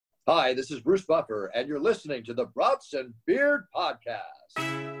Hi, this is Bruce Buffer, and you're listening to the Brats and Beard Podcast.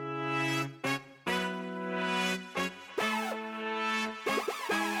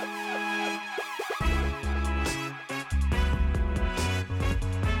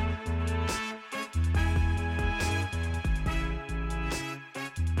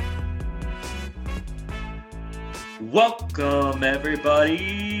 Welcome,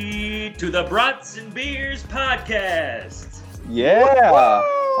 everybody, to the Brats and Beers Podcast. Yeah,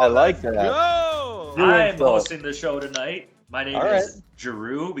 I like that. Go! I'm hosting the show tonight. My name is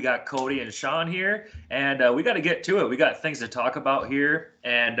Jeru. We got Cody and Sean here, and we got to get to it. We got things to talk about here.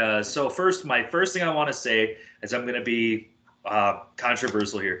 And so my first thing I want to say is I'm going to be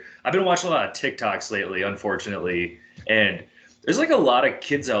controversial here. I've been watching a lot of TikToks lately, unfortunately, and there's like a lot of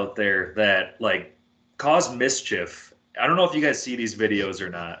kids out there that like cause mischief. I don't know if you guys see these videos or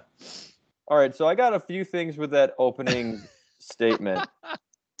not. All right, so I got a few things with that opening statement.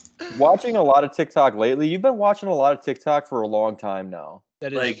 Watching a lot of TikTok lately. You've been watching a lot of TikTok for a long time now.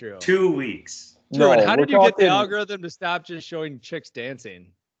 That is like true. 2 weeks. Drew, and how did you get the algorithm to stop just showing chicks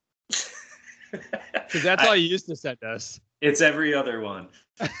dancing? Because that's all you used to send us. It's every other one.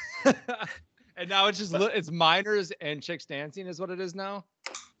 And now it's just it's minors and chicks dancing is what it is now.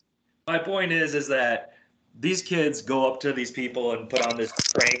 My point is that these kids go up to these people and put on this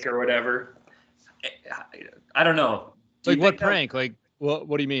prank or whatever. I don't know. Like what prank? Like what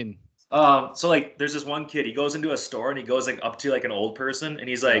do you mean? So like there's this one kid, he goes into a store and he goes like up to like an old person and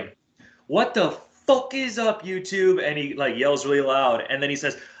he's like, "What the fuck is up, YouTube?" And he like yells really loud. And then he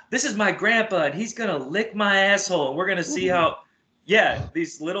says, "This is my grandpa and he's gonna lick my asshole and we're gonna see how." Yeah,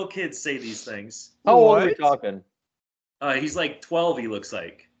 these little kids say these things. How old are we talking? He's like 12, he looks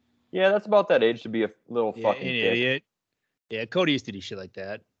like. Yeah, that's about that age to be a little fucking kid. Idiot. Yeah, Cody used to do shit like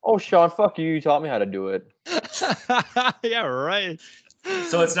that. Oh, Sean, fuck you. You taught me how to do it. Yeah, right.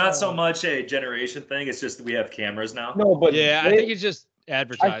 So it's not so much a generation thing. It's just we have cameras now. No, but yeah, I think it's just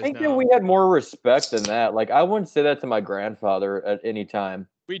advertised. I think now. that we had more respect than that. Like, I wouldn't say that to my grandfather at any time.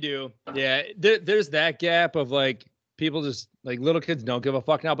 We do. Yeah, there's that gap of like people just like little kids don't give a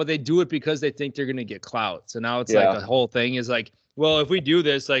fuck now, but they do it because they think they're gonna get clout. So now it's like the whole thing is like, well, if we do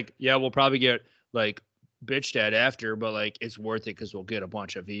this, like, yeah, we'll probably get like bitched at after, but like it's worth it because we'll get a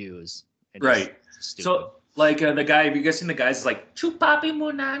bunch of views. Right. So like the guy, have you guys seen the guys like Chupapi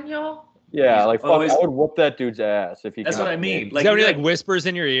Munano? Yeah, like fuck, I would whoop that dude's ass if he. That's what I mean. Like, is that when he like whispers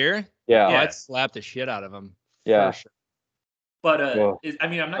in your ear? Yeah, I'd slap the shit out of him. Yeah. Sure. But I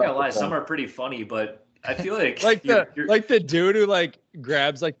mean, I'm not gonna lie, some are pretty funny, but I feel like like the dude who like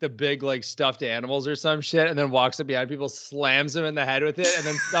grabs like the big like stuffed animals or some shit and then walks up behind people, slams him in the head with it, and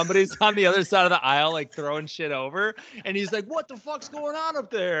then somebody's on the other side of the aisle like throwing shit over, and he's like, "What the fuck's going on up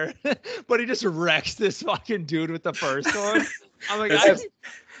there?" But he just wrecks this fucking dude with the first one. I'm like,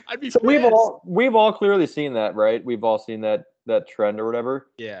 I'd be. So we've all clearly seen that, right? We've all seen that trend or whatever.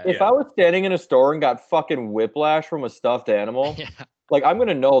 Yeah. If I was standing in a store and got fucking whiplash from a stuffed animal. Yeah. Like, I'm going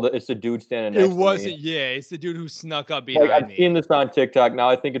to know that it's the dude standing next to me. It wasn't, it's the dude who snuck up behind me. I've seen this on TikTok. Now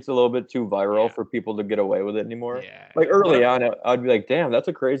I think it's a little bit too viral for people to get away with it anymore. Yeah. Like, early on, I'd be like, damn, that's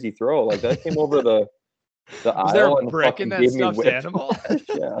a crazy throw. Like, that came over the aisle. Was there a brick in that stuffed animal?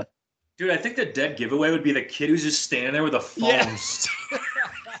 Yeah. Dude, I think the dead giveaway would be the kid who's just standing there with a phone. Yeah.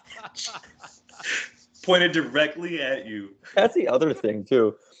 Pointed directly at you. That's the other thing,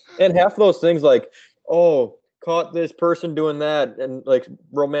 too. And half of those things, like, caught this person doing that and like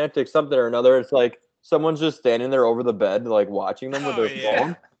romantic something or another. It's like someone's just standing there over the bed, like watching them with their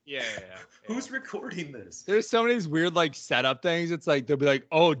phone. Yeah. Who's recording this? There's so many weird like setup things. It's like they'll be like,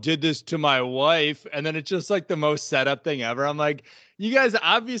 "Oh, did this to my wife," and then it's just like the most setup thing ever. I'm like, you guys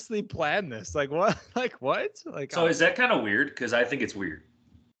obviously planned this. Like what? Like what? Like so is that kind of weird? Because I think it's weird.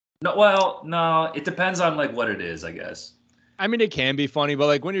 No, it depends on like what it is, I guess. I mean, it can be funny, but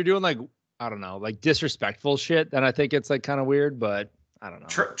like when you're doing like, I don't know, like disrespectful shit, then I think it's like kind of weird, but I don't know.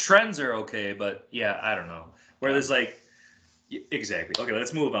 Trends are okay, but yeah, I don't know. Where there's like, exactly. Okay,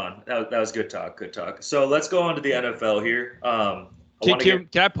 let's move on. That was good talk. So let's go on to the NFL here. Can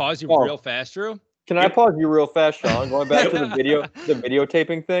I pause you real fast, Drew? Can I pause you real fast, Sean? Going back to the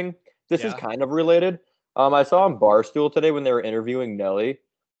videotaping thing. This is kind of related. I saw on Barstool today when they were interviewing Nelly.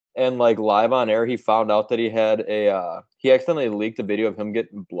 And like live on air, he found out that he had he accidentally leaked a video of him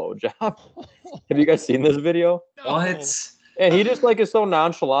getting blowjob. Have you guys seen this video? No. What? And he just like is so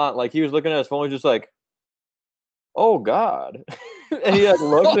nonchalant. Like he was looking at his phone, just like, "Oh God!" And he like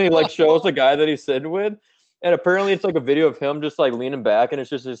looks and he like shows the guy that he's sitting with, and apparently it's like a video of him just like leaning back, and it's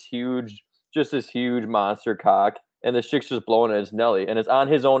just this huge monster cock and the chick's just blowing it. It's Nelly, and it's on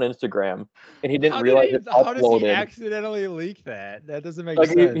his own Instagram, and he didn't How realize did it how does he uploaded. accidentally leak that? That doesn't make Like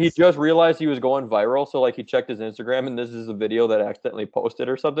sense. he just realized he was going viral, so like he checked his Instagram, and this is a video that accidentally posted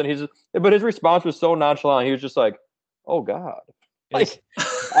or something. But his response was so nonchalant. He was just like, "Oh God." Like,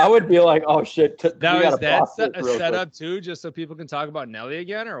 I would be like, "Oh shit." Now is that a setup too, just so people can talk about Nelly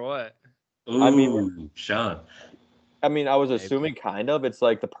again, or what? Ooh, I mean, Sean. I mean, I was assuming kind of. It's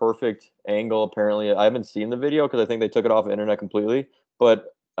like the perfect angle. Apparently, I haven't seen the video because I think they took it off the internet completely.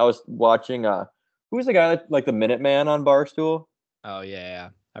 But I was watching. Who's the guy that, like the Minuteman on Barstool? Oh yeah.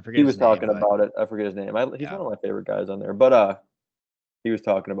 I forget. He was talking about it. I forget his name. He's one of my favorite guys on there. But he was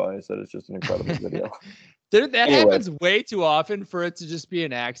talking about it. He said it's just an incredible video. Dude, that happens way too often for it to just be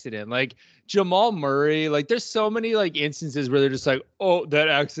an accident. Like Jamal Murray, like there's so many like instances where they're just like, oh, that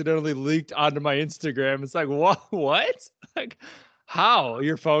accidentally leaked onto my Instagram. It's like, what? Like, how?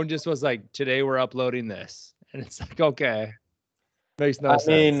 Your phone just was like, today we're uploading this. And it's like, okay. Makes no sense.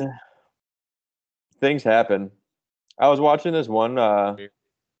 I mean, things happen. I was watching this one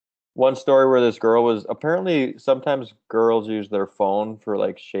story where this girl was apparently sometimes girls use their phone for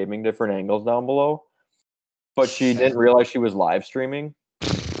like shaving different angles down below. But she didn't realize she was live streaming,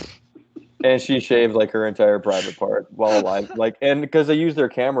 and she shaved like her entire private part while live, and because they use their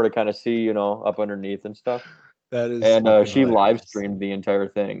camera to kind of see, up underneath and stuff. That is, and she live streamed the entire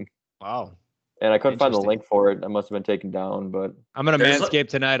thing. Wow! And I couldn't find the link for it. It must have been taken down. But I'm gonna Manscaped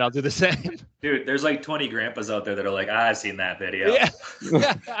tonight. I'll do the same. Dude, there's like 20 grandpas out there that are like, I've seen that video.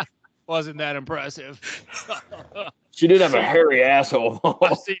 Yeah. Wasn't that impressive? She did have a hairy asshole.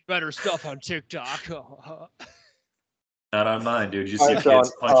 I've seen better stuff on TikTok. Not on mine, dude. You see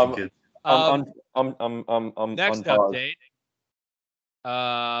kids punching kids. Next update.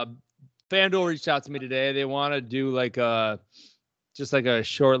 FanDuel reached out to me today. They want to do like just like a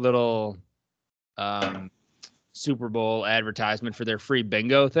short little Super Bowl advertisement for their free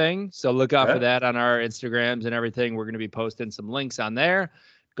bingo thing. So look out for that on our Instagrams and everything. We're going to be posting some links on there.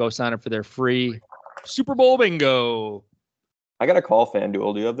 Go sign up for their free Super Bowl bingo. I got to call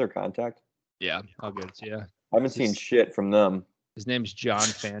FanDuel. Do you have their contact? Yeah, I'll get it to you. I haven't seen shit from them. His name's John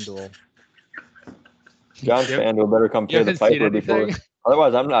FanDuel. John FanDuel better come pay the piper before.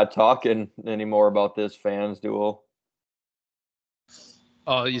 Otherwise, I'm not talking anymore about this FanDuel.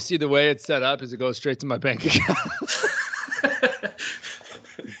 Oh, you see the way it's set up is it goes straight to my bank account.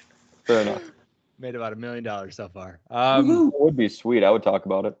 Fair enough. Made about $1 million so far. It would be sweet. I would talk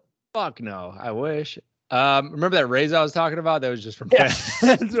about it. Fuck no. I wish. Remember that raise I was talking about? That was just from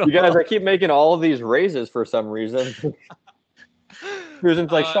FanDuel. You guys, I keep making all of these raises for some reason.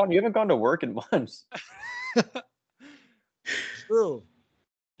 Susan's like, Sean, you haven't gone to work in months. True.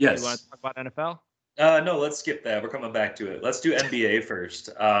 Yes. You want to talk about NFL? No, let's skip that. We're coming back to it. Let's do NBA first.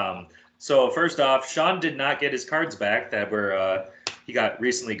 So first off, Sean did not get his cards back that were he got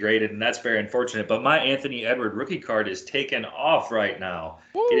recently graded, and that's very unfortunate. But my Anthony Edwards rookie card is taken off right now.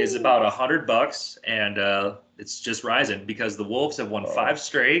 Woo! It is about $100, and it's just rising because the Wolves have won 5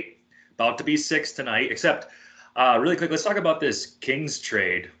 straight, about to be 6 tonight. Except, really quick, let's talk about this Kings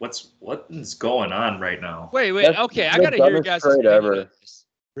trade. What is going on right now? Wait. Okay, I gotta hear you guys. Ever.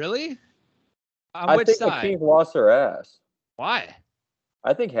 Really? I think the Kings lost their ass. Why?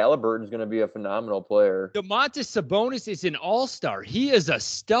 I think Halliburton's going to be a phenomenal player. Domantas Sabonis is an all-star. He is a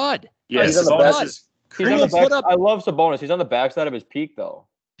stud. Yes, Sabonis is crazy. I love Sabonis. He's on the backside of his peak, though.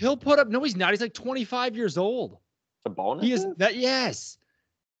 He'll put up. No, he's not. He's like 25 years old. Sabonis? He is that. Yes,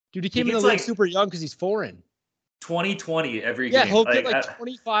 dude. He came in the league super young because he's foreign. 20-20 every game. Yeah, he'll get like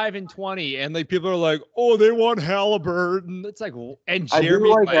 25 and 20, and like people are like, "Oh, they want Halliburton." It's like, and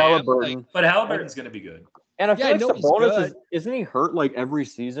Jeremy Halliburton, like, but Halliburton's going to be good. And I feel like Sabonis isn't he hurt like every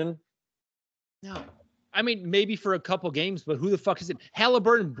season? No. I mean, maybe for a couple games, but who the fuck is it?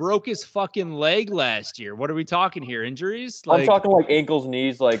 Halliburton broke his fucking leg last year. What are we talking here? Injuries? I'm talking like ankles,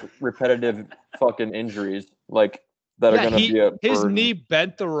 knees, like repetitive fucking injuries, like that are going to be a burden. His knee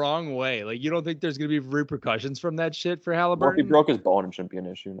bent the wrong way. Like, you don't think there's going to be repercussions from that shit for Halliburton? Well, if he broke his bone, it shouldn't be an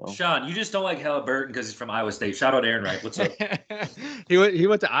issue, no. Sean, you just don't like Halliburton because he's from Iowa State. Shout out Aaron Wright. What's up? He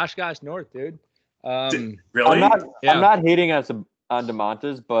went to Oshkosh North, dude. Really? I'm not hating on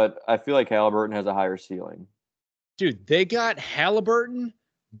Domantas, but I feel like Halliburton has a higher ceiling. Dude, they got Halliburton,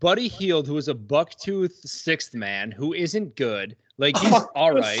 Buddy Hield, who is a buck-tooth sixth man, who isn't good. Like, he's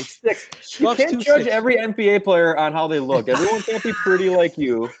all right. You can't judge every NBA player on how they look. Everyone can't be pretty like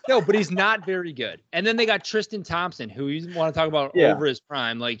you. No, but he's not very good. And then they got Tristan Thompson, who you want to talk about over his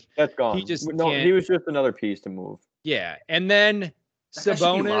prime. Like, that's gone. He just he was just another piece to move. Yeah, and then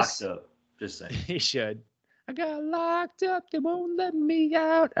Sabonis. Just saying. He should. I got locked up. They won't let me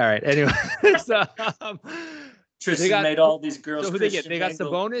out. All right. Anyway, so, Tristan made all these girls. So who they get? They got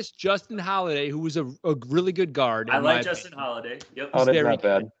Sabonis, Justin Holiday, who was a really good guard. I like Justin Holiday. Yep. Oh, that's not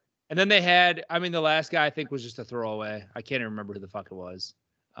bad. And then they had, I mean, the last guy I think was just a throwaway. I can't even remember who the fuck it was.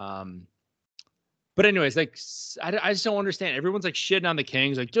 But anyways, like, I just don't understand. Everyone's like shitting on the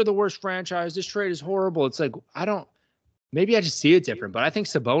Kings. Like, they're the worst franchise. This trade is horrible. It's like, maybe I just see it different, but I think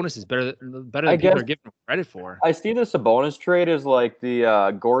Sabonis is better than people are giving him credit for. I see the Sabonis trade as like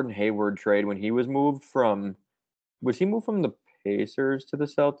the Gordon Hayward trade when he was moved from the Pacers to the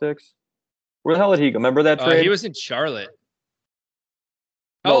Celtics? Where the hell did he go? Remember that trade? He was in Charlotte.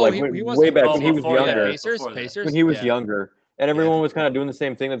 No, he was way back when he was younger. Pacers? When he was younger. And everyone was kind of doing the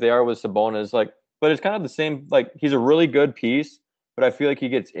same thing that they are with Sabonis. Like, but it's kind of the same. Like, he's a really good piece, but I feel like he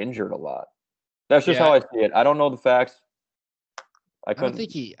gets injured a lot. That's just how I see it. I don't know the facts. I don't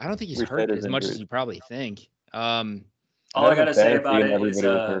think he's hurt as much as you probably think. All I gotta say about it is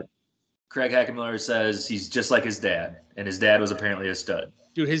Craig Hackenmiller says he's just like his dad, and his dad was apparently a stud.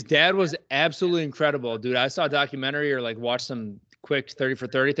 Dude, his dad was absolutely incredible. Dude, I saw a documentary or like watched some quick 30 for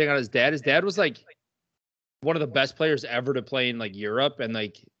 30 thing on his dad. His dad was like one of the best players ever to play in like Europe, and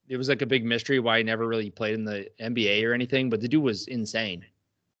like it was like a big mystery why he never really played in the NBA or anything. But the dude was insane.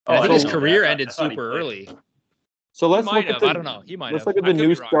 I think his career ended super early. So let's look at I don't know. He might have. Let's look at the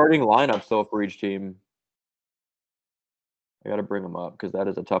new starting lineups though for each team. I got to bring him up because that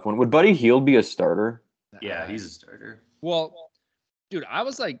is a tough one. Would Buddy Hield be a starter? Yeah, he's a starter. Well, dude, I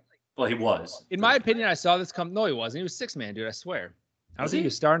was like, well, he was. In my opinion, I saw this come. No, he wasn't. He was 6-man, dude. I swear. I don't think he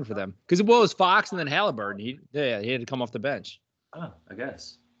was starting for them because it was Fox and then Halliburton. He had to come off the bench. Oh, I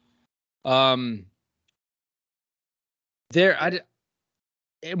guess.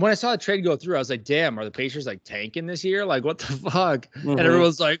 When I saw the trade go through, I was like, damn, are the Pacers like tanking this year? Like, what the fuck? Mm-hmm. And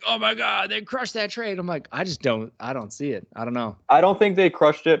everyone's like, oh my God, they crushed that trade. I'm like, I don't see it. I don't know. I don't think they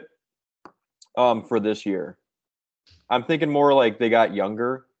crushed it for this year. I'm thinking more like they got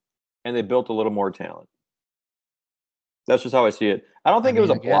younger and they built a little more talent. That's just how I see it. I don't think it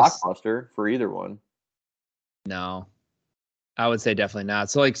was a blockbuster for either one. No, I would say definitely not.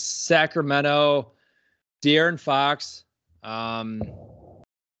 So like Sacramento, De'Aaron Fox,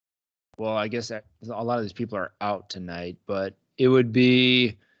 well, I guess a lot of these people are out tonight, but it would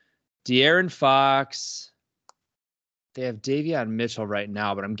be De'Aaron Fox. They have Davion Mitchell right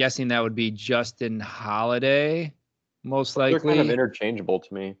now, but I'm guessing that would be Justin Holiday, most likely. They're kind of interchangeable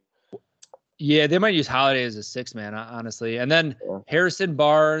to me. Yeah, they might use Holiday as a 6-man, honestly. And then Harrison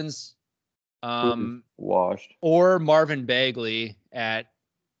Barnes, washed, or Marvin Bagley at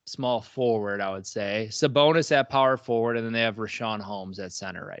small forward, I would say. Sabonis at power forward, and then they have Rashawn Holmes at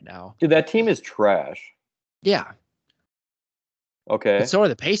center right now. Dude, that team is trash. Yeah. Okay. But so are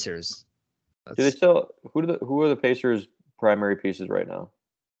the Pacers. Do they still? Who are the Pacers' primary pieces right now?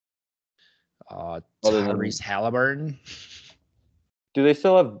 Tyrese Halliburton. Do they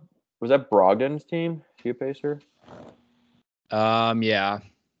still have? Was that Brogdon's team? Is he a Pacer? Yeah.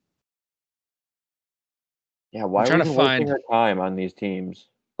 Yeah. Why are we wasting our time on these teams?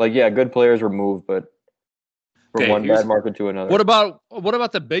 Like, yeah, good players were moved, but from one bad market to another. What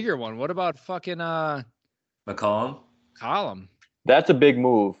about the bigger one? What about fucking McCollum? That's a big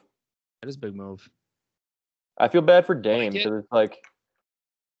move. That is a big move. I feel bad for Dame because it's like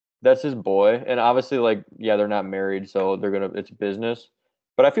that's his boy, and obviously, like, yeah, they're not married, so it's business.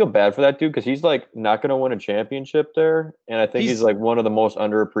 But I feel bad for that dude because he's like not gonna win a championship there, and I think he's like one of the most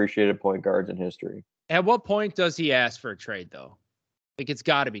underappreciated point guards in history. At what point does he ask for a trade though? Like, it's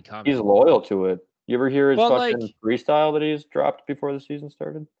got to be coming. He's loyal to it. You ever hear his fucking freestyle that he's dropped before the season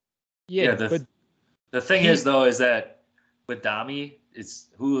started? Yeah, the thing is though is that with Dami, it's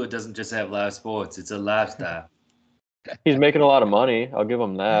Hulu doesn't just have live sports; it's a lifestyle. He's making a lot of money. I'll give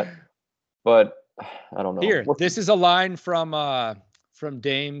him that, but I don't know. Here, this is a line from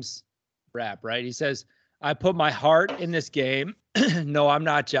Dame's rap, right? He says, "I put my heart in this game." No, I'm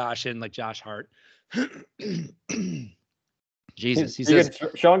not Josh and like Josh Hart. Jesus, he says.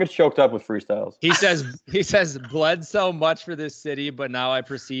 Sean gets choked up with freestyles. He says, bled so much for this city, but now I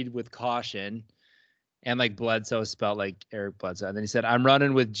proceed with caution. And like Bledsoe spelled like Eric Bledsoe. And then he said, I'm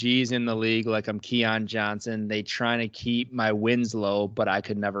running with G's in the league like I'm Keon Johnson. They trying to keep my wins low, but I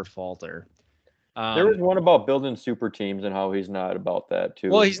could never falter. There was one about building super teams and how he's not about that too.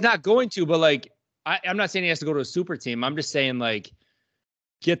 Well, he's not going to, but like I'm not saying he has to go to a super team. I'm just saying like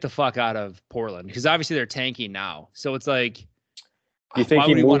get the fuck out of Portland because obviously they're tanking now. So it's like, do you think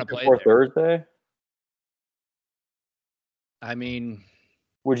he moved before Thursday? I mean,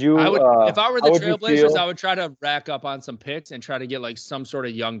 would you? If I were the Trailblazers, I would try to rack up on some picks and try to get like some sort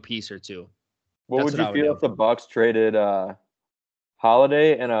of young piece or two. What would you feel if the Bucks traded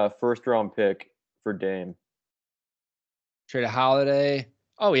Holiday and a first-round pick for Dame? Trade a Holiday.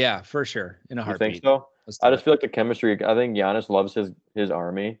 Oh yeah, for sure. In a heartbeat. You think so? I just feel like the chemistry. I think Giannis loves his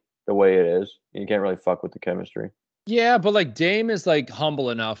army the way it is. You can't really fuck with the chemistry. Yeah, but like Dame is like humble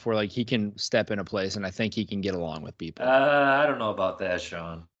enough where like he can step in a place, and I think he can get along with people. I don't know about that,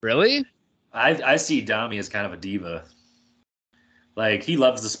 Sean. Really? I see Dami as kind of a diva. Like he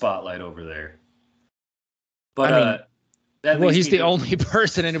loves the spotlight over there. But I mean, he's the only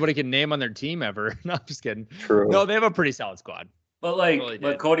person anybody can name on their team ever. No, I'm just kidding. True. No, they have a pretty solid squad. But like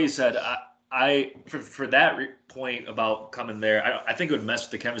what Cody said, for that point about coming there, I think it would mess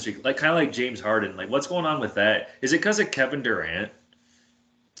with the chemistry. Like kind of like James Harden. Like what's going on with that? Is it because of Kevin Durant?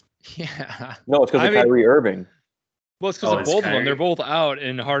 Yeah. No, it's because of Kyrie Irving. Well, it's because of both of them. They're both out,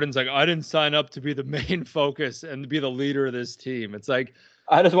 and Harden's like, I didn't sign up to be the main focus and be the leader of this team. It's like,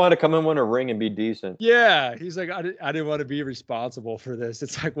 I just wanted to come and win a ring and be decent. Yeah, he's like, I didn't want to be responsible for this.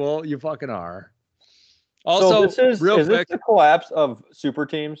 It's like, well, you fucking are. Also, so is this the collapse of super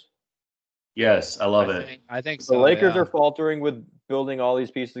teams? Yes, I love it. I think so. The Lakers are faltering with building all these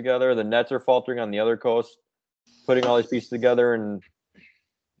pieces together. The Nets are faltering on the other coast, putting all these pieces together, and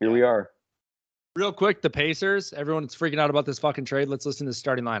here we are. Real quick, the Pacers. Everyone's freaking out about this fucking trade. Let's listen to the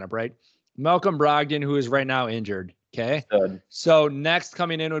starting lineup, right? Malcolm Brogdon, who is right now injured. Okay. Good. So next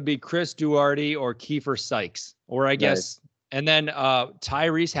coming in would be Chris Duarte or Kiefer Sykes, or I guess, and then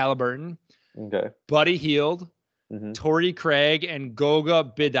Tyrese Halliburton. Okay. Buddy Hield, Torrey Craig, and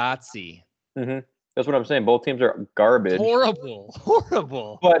Goga Bitadze. Mm-hmm. That's what I'm saying. Both teams are garbage.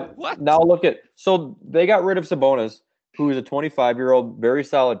 Horrible. But now look at, so they got rid of Sabonis, who is a 25-year-old, very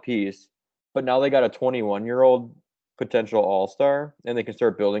solid piece, but now they got a 21-year-old potential all-star, and they can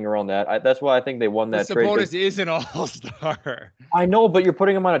start building around that. That's why I think they won that trade. Sabonis is an all-star. I know, but you're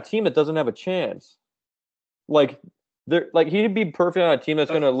putting him on a team that doesn't have a chance. He'd be perfect on a team that's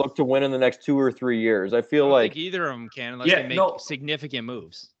going to look to win in the next 2 or 3 years. I feel like either of them can unless they make significant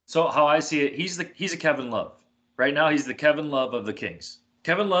moves. So how I see it, he's a Kevin Love. Right now, he's the Kevin Love of the Kings.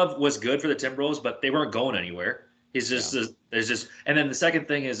 Kevin Love was good for the Timberwolves, but they weren't going anywhere. He's just and then the second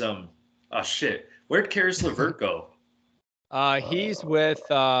thing is where'd Karis LeVert go? He's with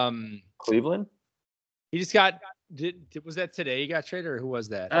Cleveland. He just got. Was that today? He got traded, or who was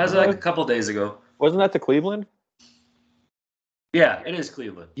that? That was like a couple days ago. Wasn't that to Cleveland? Yeah, it is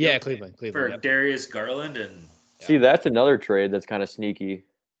Cleveland. Yeah, Cleveland. For Darius Garland and. See, that's another trade that's kind of sneaky.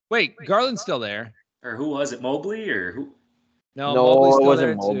 Wait, Garland's still there. Or who was it? Mobley or who? No, it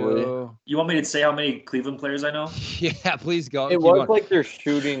wasn't Mobley. Too. You want me to say how many Cleveland players I know? Yeah, please go. It was like their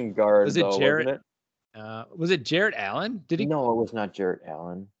shooting guard. Was it Jarrett? Wasn't it? Was it Jarrett Allen? Did he? No, it was not Jarrett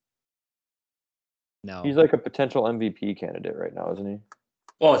Allen. No. He's like a potential MVP candidate right now, isn't he?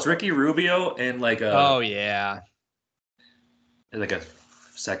 Well, it's Ricky Rubio and like a. Oh yeah. Like a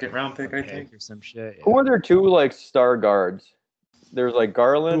second round pick, I think, or some shit. Yeah. Who are their two like star guards? There's like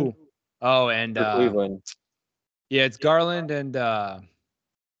Garland. Ooh. Oh, and Cleveland. Yeah, it's Garland and oh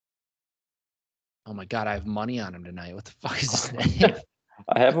my god, I have money on him tonight. What the fuck is his name?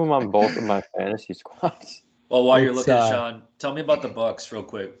 I have him on both of my fantasy squads. Well, while you're looking, Sean, tell me about the Bucks real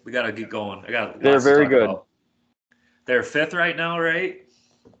quick. We gotta get going. They're very good. They're 5th right now, right?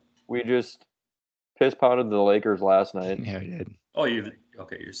 We just piss pounded the Lakers last night. Yeah, we did. Oh, you're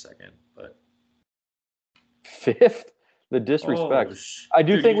 2nd, but 5th. The disrespect. I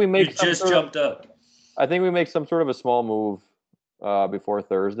do think we make. You just jumped up. I think we make some sort of a small move before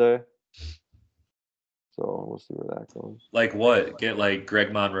Thursday. So we'll see where that goes. Like what? Get like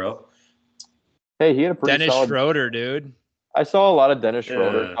Greg Monroe? Hey, he had a pretty Dennis solid... Schroeder, dude. I saw a lot of Dennis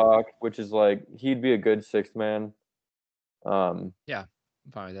Schroeder talk, which is like he'd be a good 6th man. Yeah,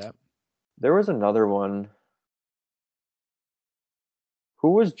 I'm fine with that. There was another one.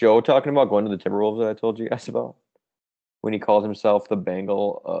 Who was Joe talking about going to the Timberwolves that I told you guys about? When he calls himself the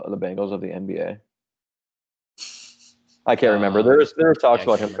Bengals of the NBA. I can't remember. There was talks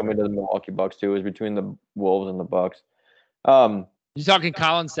about him coming to the Milwaukee Bucks too. It was between the Wolves and the Bucks. You talking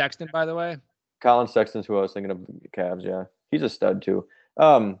Colin Sexton, by the way? Colin Sexton's who I was thinking of. The Cavs, yeah, he's a stud too.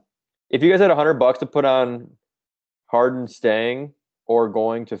 If you guys had $100 to put on Harden staying or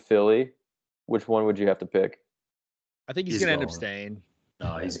going to Philly, which one would you have to pick? I think he's gonna end up staying.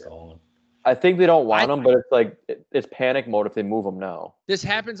 No, he's going. I think they don't want him, but it's like it's panic mode if they move him now. This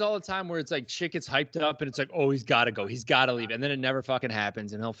happens all the time where it's like shit gets hyped up and it's like, oh, he's got to go, he's got to leave, and then it never fucking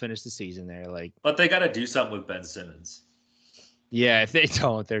happens, and he'll finish the season there. Like, but they got to do something with Ben Simmons. Yeah, if they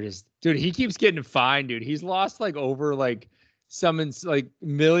don't, they're just, dude. He keeps getting fined, dude. He's lost like over like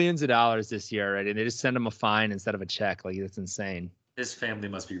millions of dollars this year already, and they just send him a fine instead of a check. Like, that's insane. His family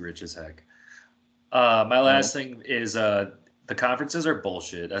must be rich as heck. My last thing is the conferences are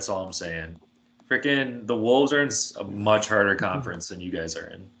bullshit. That's all I'm saying. Freaking the Wolves are in a much harder conference than you guys are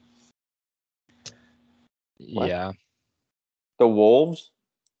in. What? Yeah. The Wolves?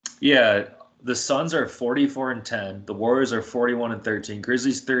 Yeah, the Suns are 44-10. The Warriors are 41-13.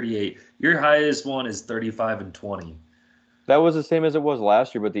 Grizzlies 38. Your highest one is 35-20. That was the same as it was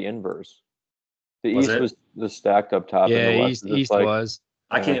last year, but the inverse. The Was East it? was the stacked up top, and Yeah, the West East like, was.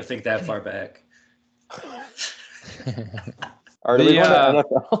 I can't think that far back. Are they going to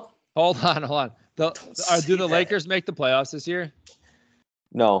NFL? Hold on. Do the Lakers make the playoffs this year?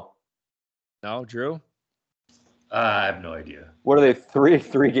 No. No, Drew? I have no idea. What are they?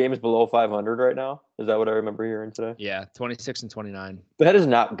 Three games below 500 right now? Is that what I remember hearing today? Yeah, 26 and 29. That is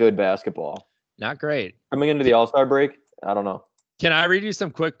not good basketball. Not great. Coming into the All-Star break, I don't know. Can I read you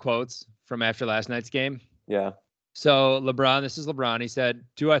some quick quotes from after last night's game? Yeah. So this is LeBron. He said,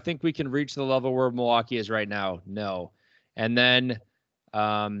 "Do I think we can reach the level where Milwaukee is right now? No." And then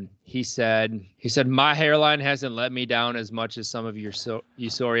he said, "My hairline hasn't let me down as much as some of you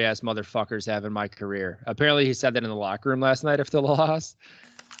sorry ass motherfuckers have in my career." Apparently he said that in the locker room last night after the loss.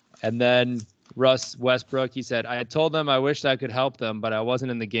 And then Russ Westbrook, he said, "I told them I wished I could help them, but I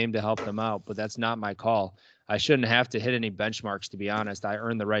wasn't in the game to help them out. But that's not my call. I shouldn't have to hit any benchmarks, to be honest. I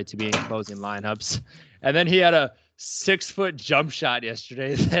earned the right to be in closing lineups." And then he had a 6-foot jump shot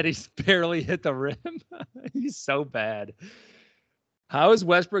yesterday that he's barely hit the rim. He's so bad. How is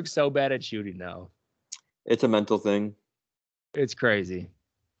Westbrook so bad at shooting now? It's a mental thing. It's crazy.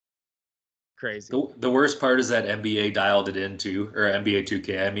 Crazy. The worst part is that NBA dialed it in too, or NBA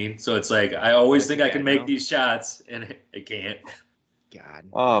 2K, I mean. So it's like, I always think I can make these shots, and I can't.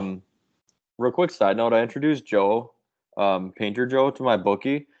 God. Real quick side note, I introduced Joe, Painter Joe, to my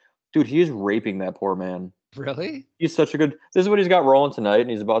bookie. Dude, he is raping that poor man. Really? He's such a good. This is what he's got rolling tonight, and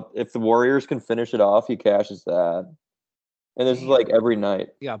he's about. If the Warriors can finish it off, he cashes that. And this is like every night.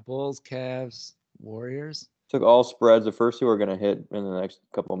 You got Bulls, Cavs, Warriors. Took all spreads. The first two are going to hit in the next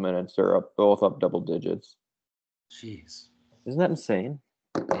couple of minutes. They're both up double digits. Jeez. Isn't that insane?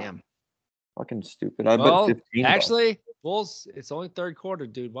 Damn. Fucking stupid. I bet 15. Actually, Bulls, it's only third quarter,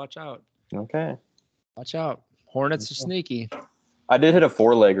 dude. Watch out. Okay. Watch out. Hornets are sneaky. I did hit a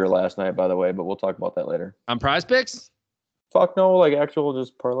 4-legger last night, by the way, but we'll talk about that later. On Prize Picks? Fuck no, like actual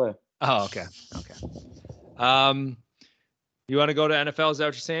just parlay. Oh, okay. You want to go to NFL? Is that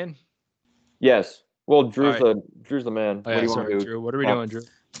what you're saying? Yes. Well, Drew's right. the man. Oh, yeah, what do you want to do? Drew? What are we doing, Drew?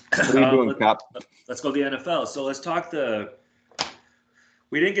 What are you doing, Cap? Let's go to the NFL. So let's talk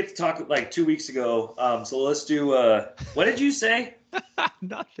we didn't get to talk like 2 weeks ago. So let's do, what did you say?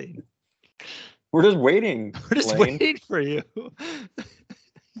 Nothing. We're just waiting. We're just waiting for you.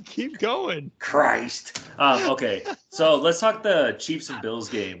 Keep going. Christ. Okay. So let's talk the Chiefs and Bills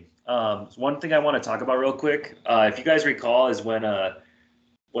game. One thing I want to talk about real quick, if you guys recall, is when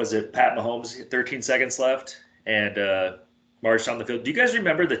was it Pat Mahomes 13 seconds left and marched on the field. Do you guys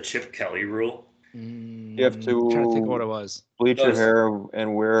remember the Chip Kelly rule? You have to I'm trying to think of what it was. Bleach your hair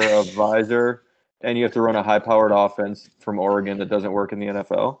and wear a visor, and you have to run a high-powered offense from Oregon that doesn't work in the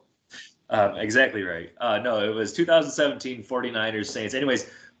NFL. Exactly right. No, it was 2017 49ers Saints. Anyways,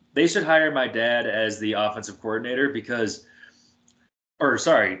 they should hire my dad as the offensive coordinator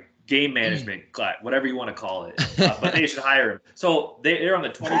game management, whatever you want to call it. But they should hire him. So they're on the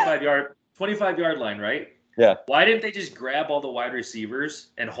 25-yard line, right? Yeah. Why didn't they just grab all the wide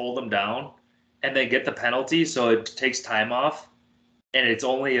receivers and hold them down and then get the penalty so it takes time off and it's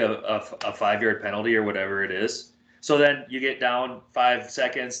only a 5-yard penalty or whatever it is? So then you get down 5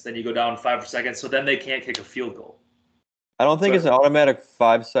 seconds, then you go down 5 seconds, so then they can't kick a field goal. I don't think it's an automatic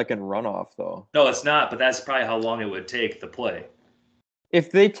 5-second runoff, though. No, it's not, but that's probably how long it would take to play.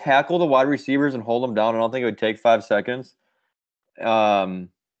 If they tackle the wide receivers and hold them down, I don't think it would take 5 seconds.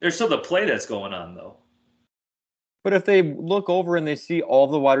 There's still the play that's going on, though. But if they look over and they see all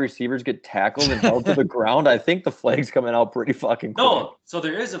the wide receivers get tackled and held to the ground, I think the flag's coming out pretty fucking quick. No, so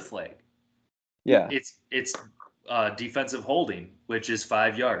there is a flag. Yeah. It's defensive holding, which is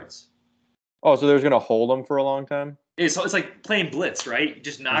 5 yards. Oh, so they're going to hold them for a long time? It's like playing blitz, right?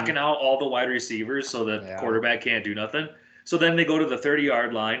 Just knocking out all the wide receivers so the quarterback can't do nothing. So then they go to the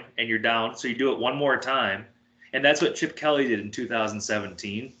 30-yard line, and you're down. So you do it one more time. And that's what Chip Kelly did in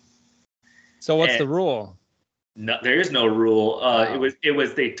 2017. So what's the rule? No, there is no rule. It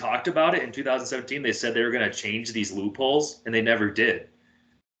was they talked about it in 2017. They said they were going to change these loopholes, and they never did.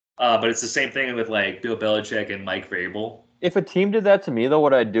 But it's the same thing with like Bill Belichick and Mike Vrabel. If a team did that to me, though,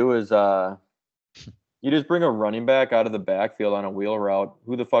 what I'd do is you just bring a running back out of the backfield on a wheel route.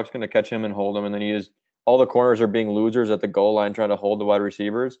 Who the fuck's going to catch him and hold him? And then all the corners are being losers at the goal line trying to hold the wide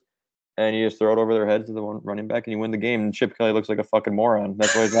receivers. and you just throw it over their heads to the one running back, and you win the game. And Chip Kelly looks like a fucking moron.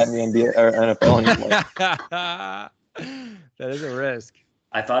 That's why he's not in the NBA or NFL anymore. That is a risk.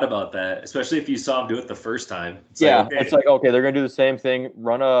 I thought about that, especially if you saw him do it the first time. It's like okay, they're gonna do the same thing.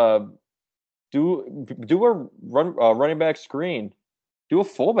 Do a running back screen. Do a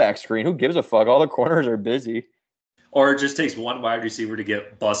fullback screen. Who gives a fuck? All the corners are busy. Or it just takes one wide receiver to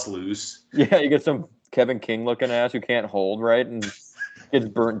get bust loose. Yeah, you get some Kevin King looking ass who can't hold right and gets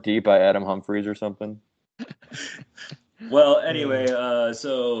burnt deep by Adam Humphries or something. Well, anyway,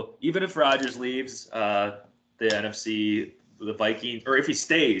 so even if Rodgers leaves, the NFC, the Vikings, or if he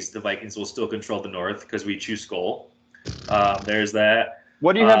stays, the Vikings will still control the North because we choose Skol. There's that.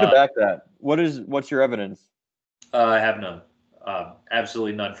 What do you have to back that? What's your evidence? I have none.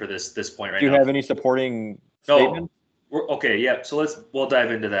 Absolutely none for this point right now. Do you have any supporting statements? Okay, yeah. So we'll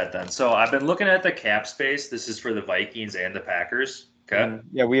dive into that then. So I've been looking at the cap space. This is for the Vikings and the Packers. Okay.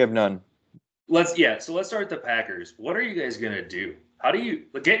 Yeah, we have none. So let's start with the Packers. What are you guys gonna do? How do you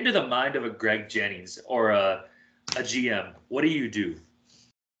get into the mind of a Greg Jennings or a GM? What do you do?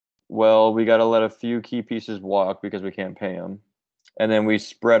 Well, we got to let a few key pieces walk because we can't pay them. And then we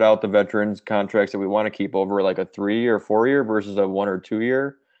spread out the veterans contracts that we want to keep over like a 3 or 4 year versus a 1 or 2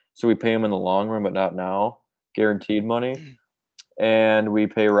 year. So we pay them in the long run, but not now. Guaranteed money. And we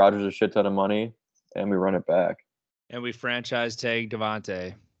pay Rodgers a shit ton of money and we run it back. And we franchise tag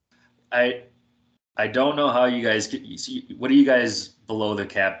Devontae. I don't know how you guys get. What are you guys below the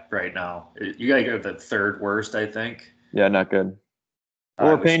cap right now? You guys are the third worst, I think. Yeah, not good.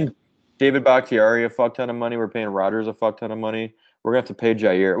 We're paying David Bakhtiari a fuck ton of money. We're paying Rodgers a fuck ton of money. We're going to have to pay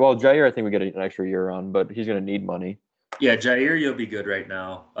Jair. Well, Jair, I think we get an extra year on, but he's going to need money. Yeah, Jair, you'll be good right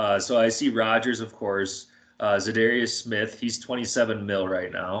now. So I see Rodgers, of course. Zadarius Smith, he's 27 mil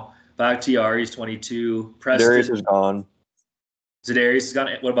right now. Bakhtiari's 22. Preston. Zadarius is gone. Zadarius is gone.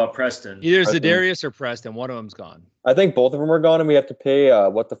 What about Preston? Either Zadarius or Preston. One of them's gone. I think both of them are gone, and we have to pay,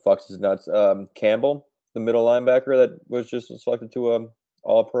 what the fuck's his nuts? Campbell, the middle linebacker that was just selected to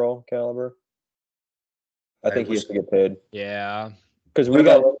All-Pro caliber. I think he has to get paid. Yeah. Because we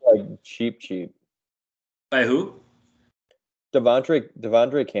got like cheap. By who?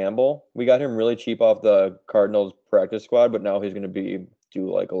 Devondre Campbell. We got him really cheap off the Cardinals practice squad, but now he's going to be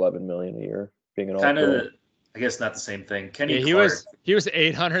due like $11 million a year being an kind All-Pro. of. I guess not the same thing. Kenny Clark. Clark. He was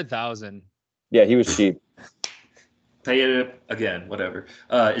 800,000. Yeah, he was cheap. Pay it again, whatever.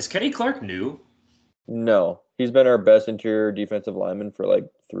 Is Kenny Clark new? No, he's been our best interior defensive lineman for like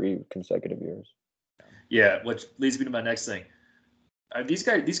 3 consecutive years. Yeah, which leads me to my next thing. These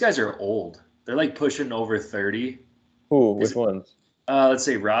guys are old. They're like pushing over 30. Who? Which ones? Let's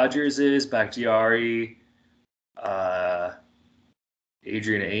say Rodgers is, Bakhtiari,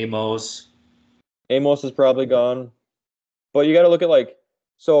 Adrian Amos. Amos is probably gone. But you got to look at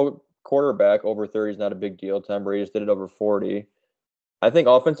quarterback over 30 is not a big deal. Tom Brady just did it over 40. I think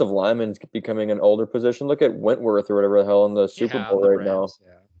offensive lineman's becoming an older position. Look at Wentworth or whatever the hell in the Super Bowl right now.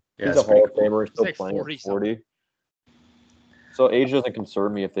 Yeah, he's a Hall of Famer, still like playing 40 at 40. So age doesn't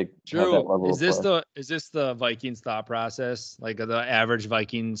concern me if they have that level is this of is this the Vikings thought process? Like the average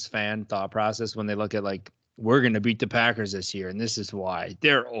Vikings fan thought process when they look at like, we're going to beat the Packers this year, and this is why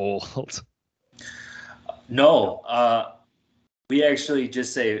they're old. No, we actually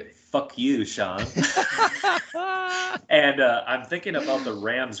just say, fuck you, Sean. And I'm thinking about the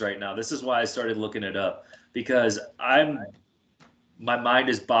Rams right now. This is why I started looking it up, because my mind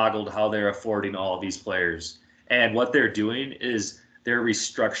is boggled how they're affording all of these players. And what they're doing is they're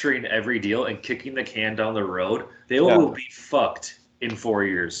restructuring every deal and kicking the can down the road. They will be fucked in 4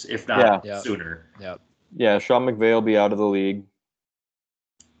 years, if not sooner. Yeah, Sean McVay will be out of the league.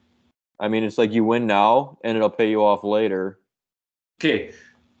 I mean, it's like you win now, and it'll pay you off later. Okay,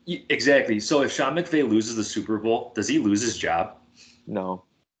 exactly. So if Sean McVay loses the Super Bowl, does he lose his job? No.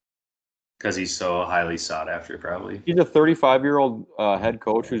 Because he's so highly sought after, probably. He's a 35-year-old head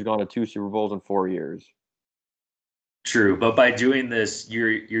coach who's gone to 2 Super Bowls in 4 years. True, but by doing this,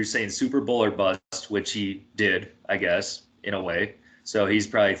 you're saying Super Bowl or bust, which he did, I guess, in a way. So he's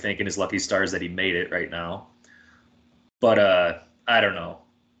probably thanking his lucky stars that he made it right now. But I don't know.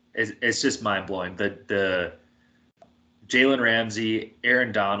 It's just mind blowing. The Jalen Ramsey,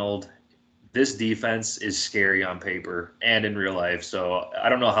 Aaron Donald, this defense is scary on paper and in real life. So I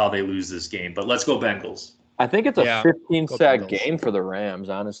don't know how they lose this game. But let's go Bengals. I think it's a 15-sack game for the Rams.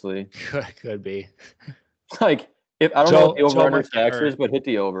 Honestly, could be. Like. I don't know what the over-under tax is, but hit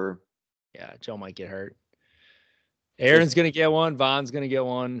the over. Yeah, Joe might get hurt. Aaron's going to get one. Von's going to get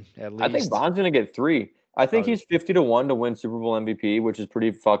one, at least. I think Von's going to get 3. I think he's 50-1 to win Super Bowl MVP, which is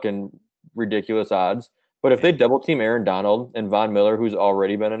pretty fucking ridiculous odds. But if they double team Aaron Donald and Von Miller, who's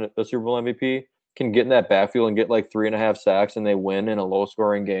already been a Super Bowl MVP, can get in that backfield and get like 3.5 sacks and they win in a low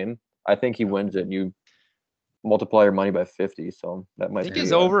scoring game, I think he wins it. You multiply your money by 50. So that might I think be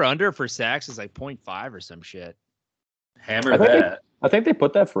his over under for sacks is like 0.5 or some shit. Hammer that. I think they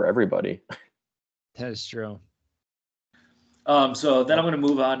put that for everybody. That is true. So then I'm going to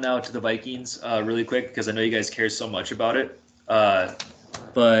move on now to the Vikings really quick because I know you guys care so much about it.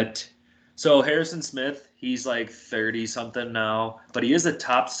 But so Harrison Smith, he's like 30 something now, but he is a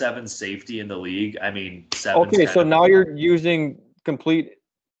top 7 safety in the league. I mean, 7. Okay, so now you're using complete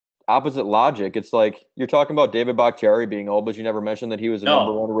opposite logic. It's like you're talking about David Bakhtiari being old, but you never mentioned that he was the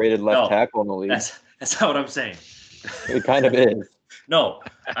number 1 rated left tackle in the league. That's not what I'm saying. It kind of is. No,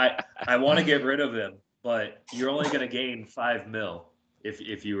 I want to get rid of him, but you're only going to gain $5 million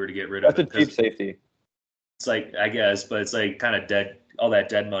if you were to get rid of him. That's a cheap safety. It's like, I guess, but it's like kind of dead, all that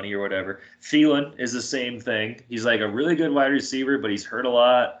dead money or whatever. Thielen is the same thing. He's like a really good wide receiver, but he's hurt a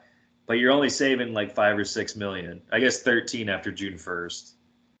lot. But you're only saving like $5 or $6 million. I guess 13 after June 1st.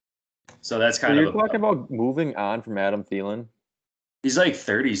 So that's kind of. You're talking about moving on from Adam Thielen. He's like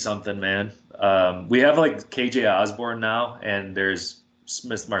 30 something, man. We have like KJ Osborne now, and there's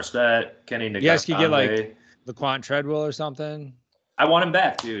Smith Marset, Kenny Nagashimwe. You guys could get like Laquan Treadwell or something. I want him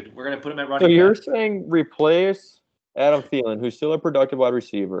back, dude. We're gonna put him at running. So you're back. saying replace Adam Thielen, who's still a productive wide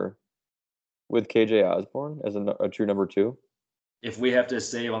receiver, with KJ Osborne as a true number 2? If we have to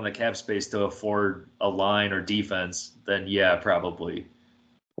save on the cap space to afford a line or defense, then yeah, probably.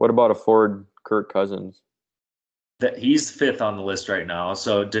 What about afford Kirk Cousins? That he's 5th on the list right now.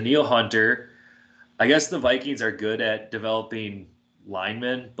 So Danielle Hunter, I guess the Vikings are good at developing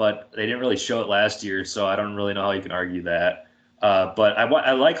linemen, but they didn't really show it last year, so I don't really know how you can argue that. But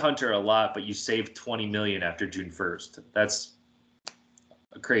I like Hunter a lot, but you saved $20 million after June 1st. That's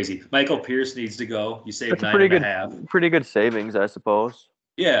crazy. Michael Pierce needs to go. You saved $9.5. Pretty good savings, I suppose.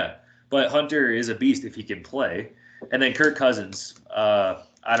 Yeah, but Hunter is a beast if he can play. And then Kirk Cousins.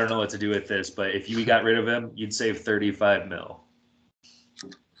 I don't know what to do with this, but if you got rid of him, you'd save $35 million.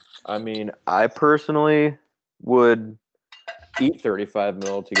 I mean, I personally would eat $35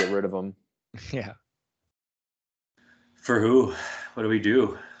 million to get rid of him. Yeah. For who? What do we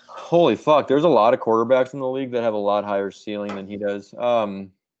do? Holy fuck! There's a lot of quarterbacks in the league that have a lot higher ceiling than he does. Y'all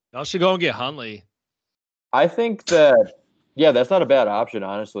should go and get Huntley. I think that that's not a bad option,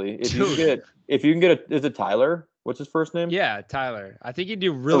 honestly. If you can get is it Tyler? What's his first name? Yeah, Tyler. I think he'd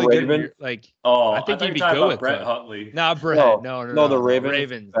do really good. I think he'd be good with Brett Huntley. Nah, Brett. No. The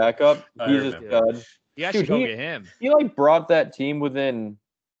Ravens backup. He's a stud. You actually go get him. He like brought that team within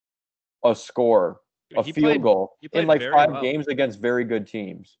a score, field goal in like 5 games against very good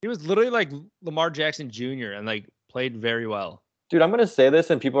teams. He was literally like Lamar Jackson Jr. and like played very well. Dude, I'm gonna say this,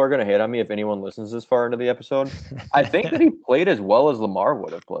 and people are gonna hate on me if anyone listens this far into the episode. I think that he played as well as Lamar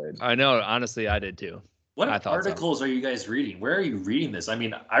would have played. I know. Honestly, I did too. What articles are you guys reading? Where are you reading this? I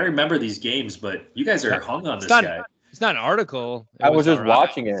mean, I remember these games, but you guys are hung on this guy. It's not an article. I was just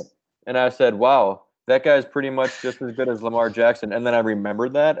watching it, and I said, wow, that guy's pretty much just as good as Lamar Jackson. And then I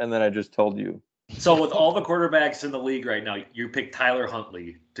remembered that, and then I just told you. So with all the quarterbacks in the league right now, you pick Tyler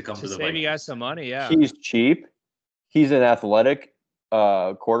Huntley to come to the Vikings. Save you guys some money, yeah. He's cheap. He's an athletic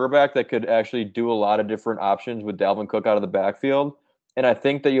quarterback that could actually do a lot of different options with Dalvin Cook out of the backfield. And I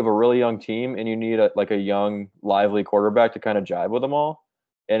think that you have a really young team and you need a young, lively quarterback to kind of jive with them all.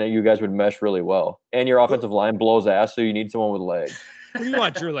 And you guys would mesh really well. And your offensive line blows ass, so you need someone with legs. Who do you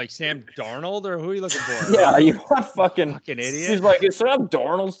want, Drew? Like Sam Darnold, or who are you looking for? Yeah, you want fucking idiot. He's like, is Sam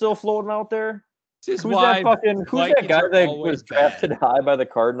Darnold still floating out there? Who's that guy that was drafted high by the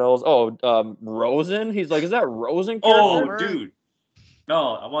Cardinals? Oh, Rosen? He's like, is that Rosen? Oh, dude.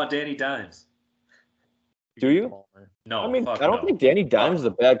 No, I want Danny Dimes. Do you? No, I mean, I don't think Danny Dimes is a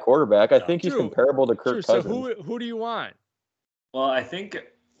bad quarterback. I think he's comparable to Kirk Cousins. So who do you want? Well, I think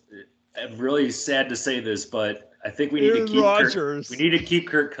I'm really sad to say this, but I think we need to keep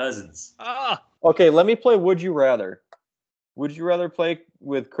Kirk Cousins. Okay, let me play Would You Rather. Would you rather play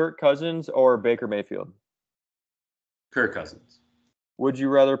with Kirk Cousins or Baker Mayfield? Kirk Cousins. Would you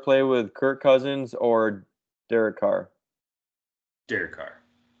rather play with Kirk Cousins or Derek Carr? Derek Carr.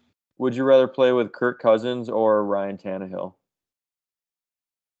 Would you rather play with Kirk Cousins or Ryan Tannehill?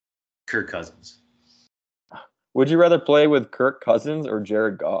 Kirk Cousins. Would you rather play with Kirk Cousins or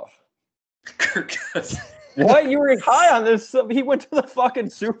Jared Goff? Kirk Cousins. What? You were high on this. He went to the fucking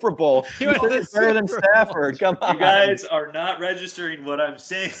Super Bowl. He went better than Stafford. Come on. You guys are not registering what I'm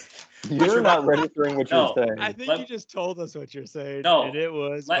saying. You're not registering what you're saying. I think you just told us what you're saying. No. And it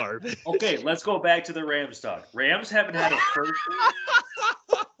was garbage. Okay, let's go back to the Rams talk. Rams haven't had a first.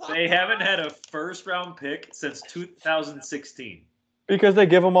 They haven't had a first-round pick since 2016. Because they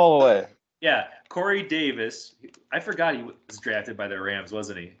give them all away. Yeah, Corey Davis. I forgot he was drafted by the Rams,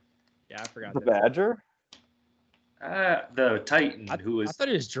 wasn't he? Yeah, I forgot. The Badger? The Titan, I thought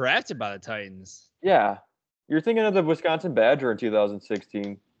he was drafted by the Titans. Yeah. You're thinking of the Wisconsin Badger in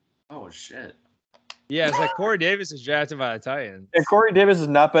 2016. Oh, shit. Yeah, it's like Corey Davis is drafted by the Titans. And Corey Davis has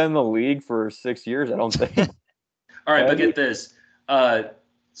not been in the league for 6 years, I don't think. All right, but get this.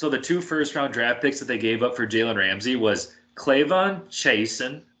 So the 2 first-round draft picks that they gave up for Jalen Ramsey was Clavon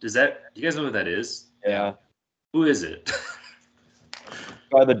Chasen. Do you guys know who that is? Yeah. Who is it?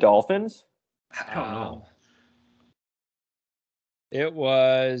 By the Dolphins? I don't know. It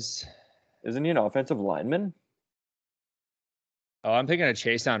was. Isn't he an offensive lineman? Oh, I'm thinking of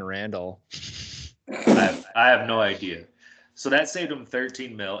Chase on Randall. I have no idea. So that saved him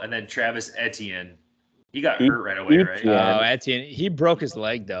 13 mil, and then Travis Etienne, he got hurt right away, right? Oh, Etienne, he broke his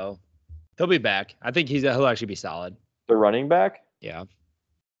leg though. He'll be back. I think he'll actually be solid. The running back? Yeah.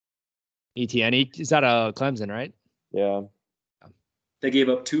 Etienne, he's out of Clemson, right? Yeah. They gave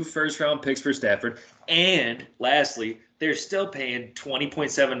up 2 first-round picks for Stafford, and lastly, they're still paying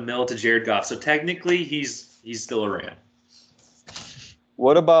 20.7 mil to Jared Goff. So technically, he's still a Ram.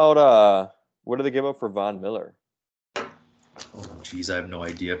 What about what did they give up for Von Miller? Oh, geez, I have no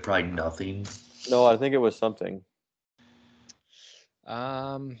idea. Probably nothing. No, I think it was something.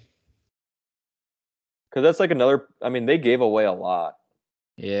 Because that's like another. I mean, they gave away a lot.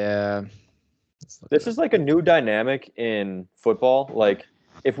 Yeah. This is like a new dynamic in football. Like,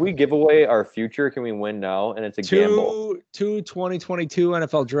 if we give away our future, can we win now? And it's a gamble. Two 2022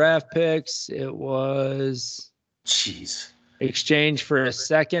 NFL draft picks. It was exchange for a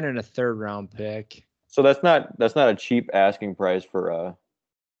second and a third round pick. So that's not a cheap asking price for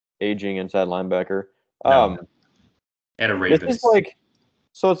aging inside linebacker. No. And a rapist. This is like,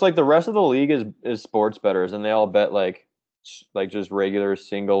 so it's like the rest of the league is sports bettors, and they all bet like just regular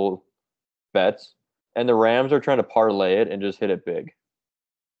single bets, and the Rams are trying to parlay it and just hit it big.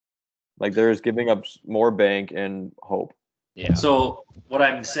 Like they're just giving up more bank and hope. Yeah. So what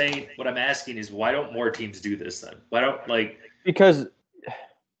I'm asking is, why don't more teams do this then? Why don't because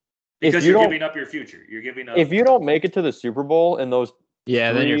you're giving up your future. You're giving up. If you don't make it to the Super Bowl in those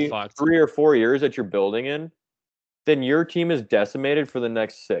then you're fucked. 3 or 4 years that you're building in, then your team is decimated for the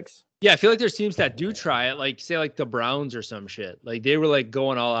next 6. Yeah, I feel like there's teams that do try it, like say like the Browns or some shit. Like they were like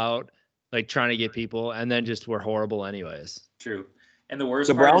going all out, like trying to get people, and then just were horrible anyways. True. And the worst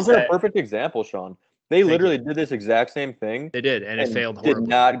the part Browns is are a perfect example, Sean. They literally did this exact same thing. They did, and it failed horribly. Did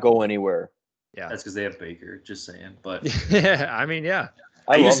not go anywhere. Yeah. That's because they have Baker, just saying. But yeah, I mean, yeah.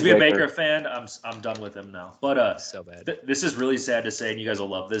 I used to be a Baker fan. I'm done with him now. But so bad. This is really sad to say, and you guys will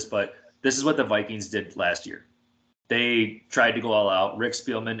love this, but this is what the Vikings did last year. They tried to go all out. Rick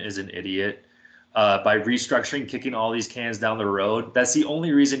Spielman is an idiot. By restructuring, kicking all these cans down the road, that's the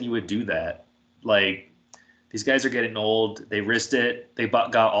only reason you would do that. Like, these guys are getting old. They risked it. They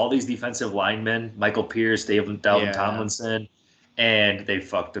got all these defensive linemen, Michael Pierce, Dalvin Tomlinson, and they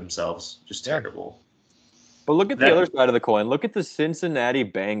fucked themselves. Just terrible. But look at the other side of the coin. Look at the Cincinnati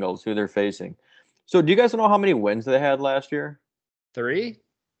Bengals, who they're facing. So do you guys know how many wins they had last year? 3? Do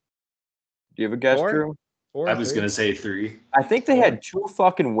you have a guess, 4? Drew? 4 I was going to say 3. I think they had 2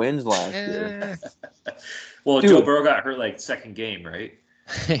 fucking wins last year. Well, Joe Burrow got hurt like second game, right?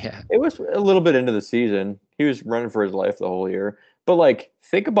 Yeah. It was a little bit into the season. He was running for his life the whole year. But, like,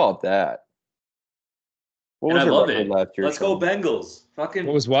 think about that. What was their record last year? Let's go Bengals. Fucking.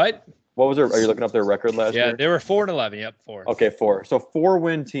 What was what? What was their? Are you looking up their record last year? Yeah, they were 4-11. Yep, 4. Okay, 4. So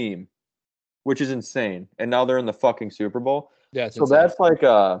 4-win team, which is insane. And now they're in the fucking Super Bowl. Yeah. So that's like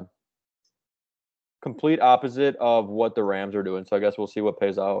a complete opposite of what the Rams are doing. So I guess we'll see what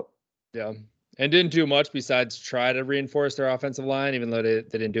pays out. Yeah. And didn't do much besides try to reinforce their offensive line, even though they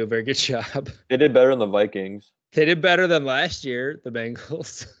didn't do a very good job. They did better than the Vikings. They did better than last year, the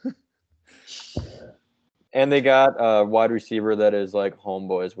Bengals. And they got a wide receiver that is like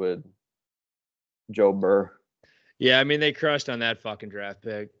homeboys with Joe Burr. Yeah, I mean, they crushed on that fucking draft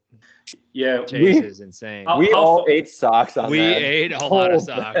pick. Yeah. Chase is insane. We all ate socks on that. We ate a lot of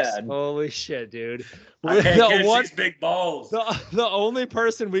socks. Bad. Holy shit, dude. I can't catch these big balls. The only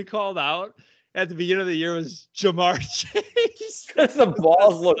person we called out at the beginning of the year was Jamar Chase. Because the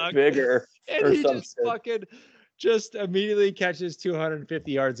balls look bigger. And he just immediately catches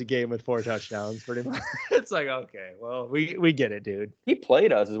 250 yards a game with 4 touchdowns, pretty much. It's like, okay, well, we get it, dude. He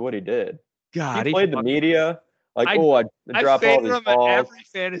played us is what he did. God, he played the media. Like, I drop all these balls. In every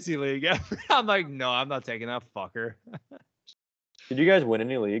fantasy league. I'm like, no, I'm not taking that fucker. Did you guys win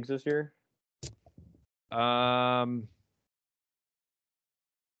any leagues this year?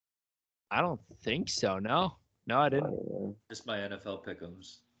 I don't think so. No, I didn't. Just my NFL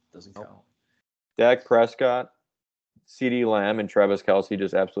pick'ems doesn't count. Dak Prescott, CeeDee Lamb, and Travis Kelce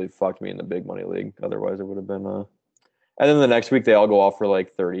just absolutely fucked me in the big money league. Otherwise, it would have been. And then the next week, they all go off for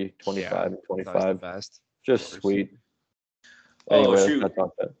like 30, 25, and 25. Best. Just sweet. Oh, shoot.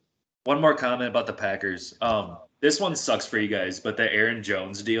 One more comment about the Packers. This one sucks for you guys, but the Aaron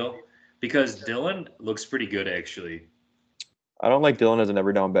Jones deal, because Dylan looks pretty good, actually. I don't like Dylan as an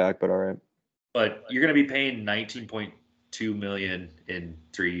every down back, but all right. But you're going to be paying $19.2 million in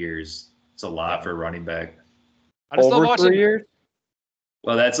 3 years. It's a lot for a running back. Over 3 years?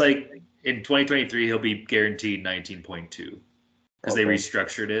 Well, that's like in 2023, he'll be guaranteed 19.2 because they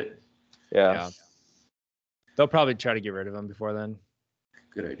restructured it. Yeah. They'll probably try to get rid of him before then.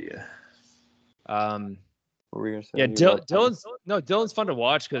 Good idea. What were you gonna say? Yeah, Dylan's fun to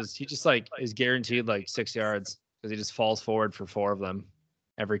watch because he just like is guaranteed like 6 yards because he just falls forward for 4 of them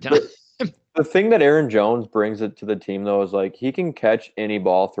every time. The thing that Aaron Jones brings it to the team though is like he can catch any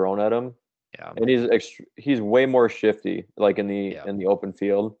ball thrown at him. Yeah, and he's way more shifty like in the open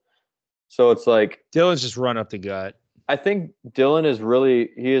field. So it's like Dylan's just run up the gut. I think Dylan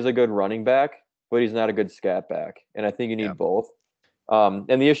he is a good running back, but he's not a good scat back, and I think you need both.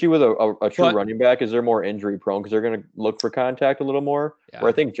 And the issue with a true running back is they're more injury prone because they're going to look for contact a little more. Yeah. Where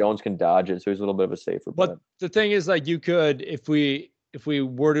I think Jones can dodge it, so he's a little bit of a safer bet. But the thing is, like, you could, if we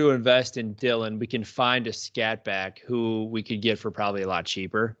were to invest in Dylan, we can find a scat back who we could get for probably a lot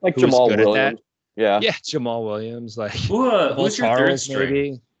cheaper. Like Jamal Williams. Yeah, Jamal Williams. Like who's your third string?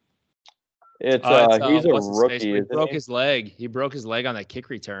 Maybe. It's he's a rookie. He broke his leg. He broke his leg on that kick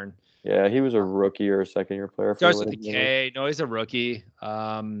return. Yeah, he was a rookie or a second-year player. Starts with a K. No, he's a rookie. Good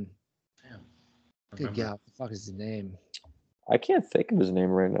God, what the fuck is his name? I can't think of his name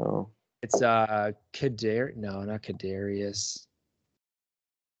right now. It's No, not Kadarius.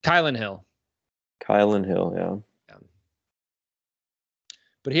 Kylan Hill. Kylan Hill, yeah.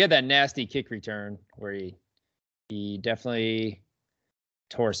 But he had that nasty kick return where he definitely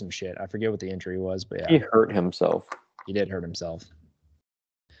tore some shit. I forget what the injury was, but yeah. He hurt himself. He did hurt himself.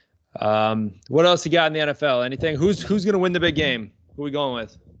 What else you got in the NFL? Anything? Who's going to win the big game? Who are we going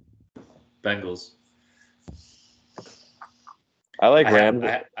with? Bengals. I like Rams.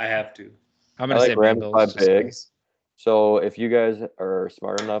 I have to. I'm going to say Rams Bengals. By big. So if you guys are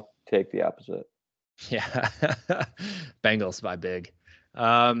smart enough, take the opposite. Yeah. Bengals by big.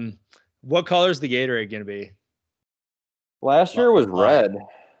 What color is the Gatorade going to be? Last year was red.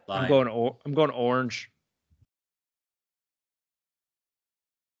 I'm going orange.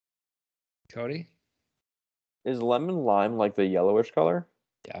 Cody? Is lemon lime like the yellowish color?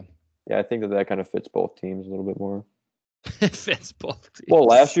 Yeah. Yeah, I think that kind of fits both teams a little bit more. It fits both teams. Well,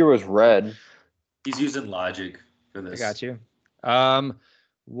 last year was red. He's using logic for this. I got you.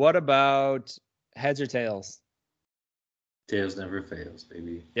 What about heads or tails? Tails never fails,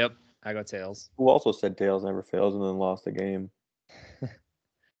 baby. Yep, I got tails. Who also said tails never fails and then lost the game?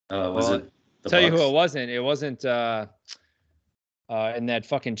 Was it the Tell Bucks? You who it wasn't. It wasn't in that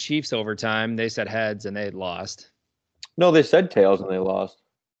fucking Chiefs overtime. They said heads and they had lost. No, they said tails and they lost.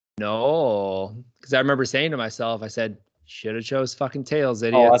 No, because I remember saying to myself, I said, should have chose fucking tails,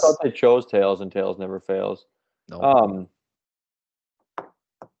 idiots. Oh, I thought they chose tails and tails never fails. No.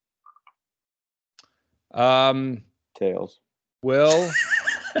 Tails. Will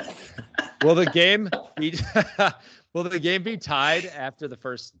the game be will the game be tied after the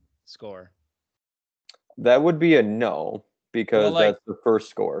first score? That would be a no, because that's the first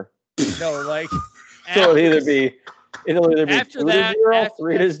score. No, like so it'll either be 2-0,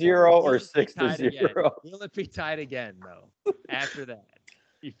 3-0, or 6-0. Will it be tied again though? After that,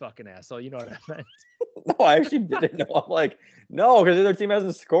 you fucking asshole. You know what I meant. No, I actually didn't know. I'm like, no, because the other team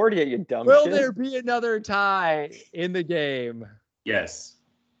hasn't scored yet, you dumb Will shit. there be another tie in the game? Yes.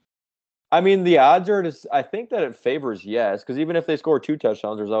 I mean, the odds are I think that it favors yes, because even if they score 2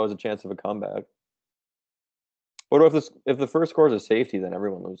 touchdowns, there's always a chance of a comeback. What if the first score is a safety, then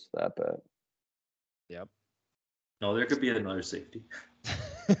everyone loses that bet? Yep. No, there could be another safety.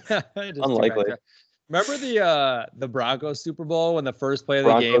 Unlikely. Remember the Broncos Super Bowl when the first play of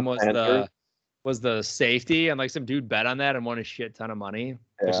the game was the safety, and like some dude bet on that and won a shit ton of money,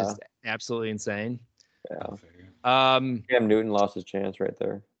 which is absolutely insane. Yeah. Cam Newton lost his chance right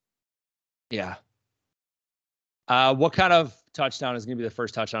there. Yeah. What kind of touchdown is going to be the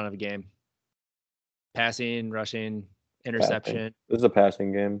first touchdown of a game? Passing, rushing, interception. Passing. This is a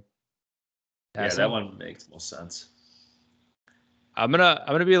passing game. Yeah, that one makes most sense. I'm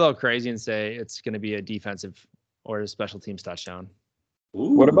gonna be a little crazy and say it's gonna be a defensive or a special teams touchdown.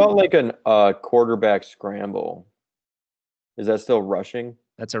 Ooh. What about like a quarterback scramble? Is that still rushing?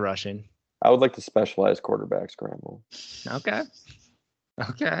 That's a rushing. I would like the specialized quarterback scramble. Okay.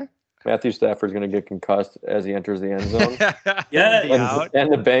 Matthew Stafford's going to get concussed as he enters the end zone. Yeah.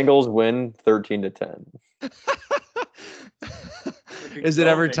 And the Bengals win 13-10. Is it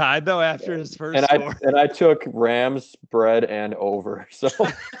ever tied though after his first score? And I took Rams spread and over. So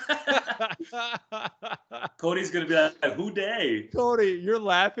Cody's gonna be like, "Who day?" Cody, you're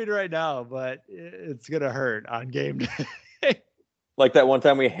laughing right now, but it's gonna hurt on game day. Like that one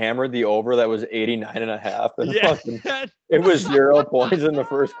time we hammered the over that was 89.5, and Yeah. it was 0 points in the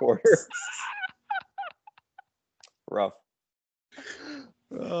first quarter. Rough.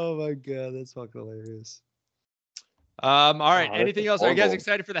 Oh my god, that's fucking hilarious. All right. Anything else? Are you guys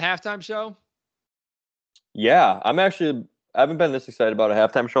excited for the halftime show? Yeah, I haven't been this excited about a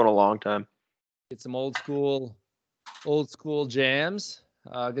halftime show in a long time. Get some old school jams.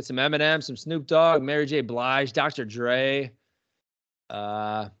 Get some Eminem, some Snoop Dogg, Mary J. Blige, Dr. Dre.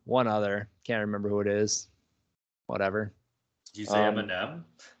 One other. Can't remember who it is. Whatever. Did you say Eminem?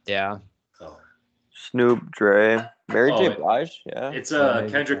 Yeah. Oh. Snoop, Dre, Mary J. Blige. Yeah. It's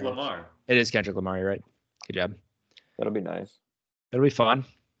Kendrick Lamar. It is Kendrick Lamar. You're right. Good job. That'll be nice. It'll be fun.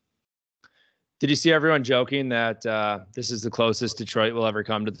 Did you see everyone joking that this is the closest Detroit will ever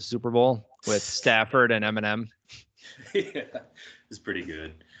come to the Super Bowl with Stafford and Eminem? Yeah, it's pretty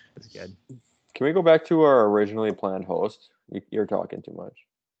good. It's good. Can we go back to our originally planned host? You're talking too much.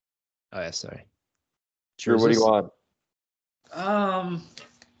 Oh yeah, sorry. Sure. What do you want? Are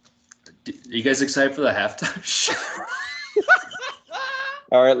you guys excited for the halftime show?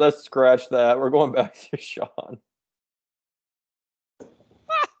 All right, let's scratch that. We're going back to Sean.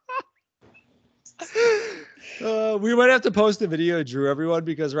 We might have to post a video of Drew, everyone,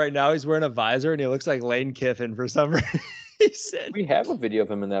 because right now he's wearing a visor and he looks like Lane Kiffin for some reason. We have a video of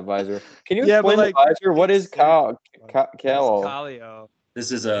him in that visor. Can you explain the visor? What is Cal?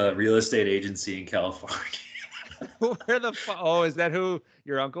 This is a real estate agency in California. Where the oh, is that who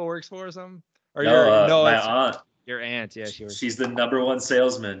your uncle works for or something? Or my aunt. Your aunt, yeah, she's the #1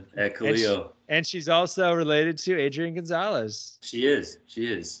 salesman at Calio. And she's also related to Adrian Gonzalez. She is.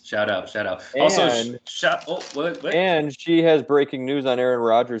 Shout out. And, also, what? And she has breaking news on Aaron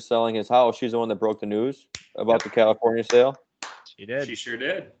Rodgers selling his house. She's the one that broke the news about the California sale. She did. She sure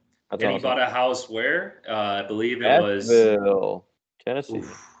did. That's and awesome. He bought a house where? I believe it was Tennessee.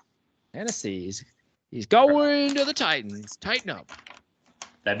 Oof. Tennessee. He's going to the Titans. Tighten up.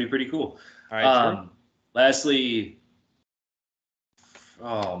 That'd be pretty cool. All right. Lastly,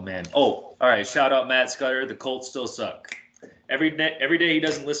 oh man. Oh, all right. Shout out Matt Scudder. The Colts still suck. Every day he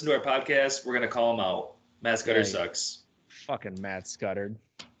doesn't listen to our podcast, we're gonna call him out. Matt Scudder sucks. Fucking Matt Scudder.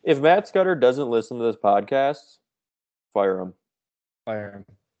 If Matt Scudder doesn't listen to this podcast, fire him.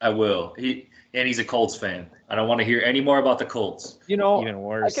 I will. He's a Colts fan. I don't want to hear any more about the Colts. Even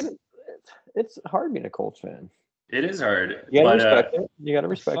worse. It's hard being a Colts fan. It is hard. You gotta respect it. You gotta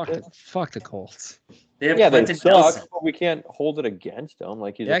respect it. Fuck the Colts. They suck, but we can't hold it against them.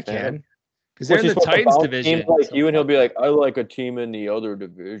 Like he's a fan. Because they're in the Titans division. Teams like you, and he'll be like, I like a team in the other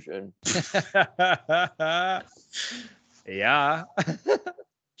division. Yeah.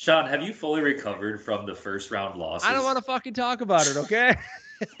 Sean, have you fully recovered from the first round losses? I don't want to fucking talk about it, okay?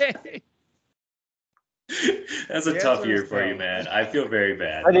 That's a tough year for you, man. I feel very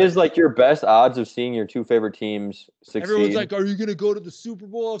bad. That is like your best odds of seeing your two favorite teams succeed. Everyone's like, are you going to go to the Super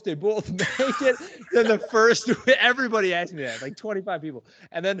Bowl if they both make it? Then the first, everybody asked me that, like 25 people.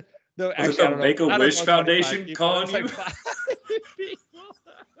 And then the Make-A-Wish Foundation calling you?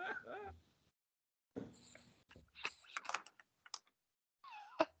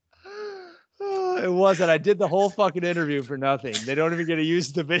 It wasn't. I did the whole fucking interview for nothing. They don't even get to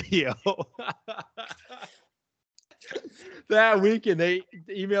use the video. That weekend, they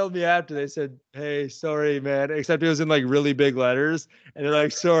emailed me after. They said, hey, sorry, man. Except it was in like really big letters. And they're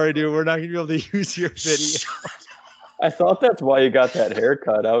like, sorry, dude, we're not going to be able to use your video. I thought that's why you got that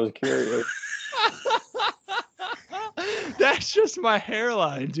haircut. I was curious. That's just my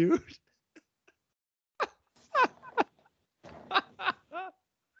hairline, dude.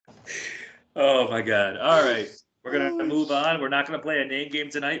 Oh my God. All right. We're going to move on. We're not going to play a name game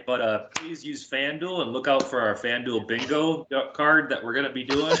tonight, but please use FanDuel and look out for our FanDuel bingo card that we're going to be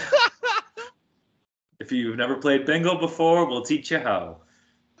doing. If you've never played bingo before, we'll teach you how.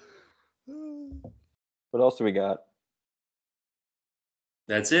 What else do we got?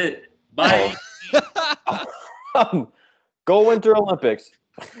 That's it. Bye. Go Winter Olympics.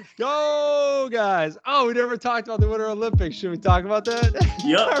 Go, guys. Oh, we never talked about the Winter Olympics. Should we talk about that?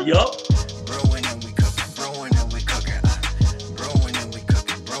 Yup.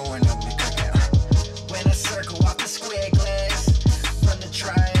 When I circle off the square glass from the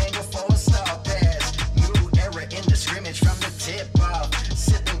triangle for a star.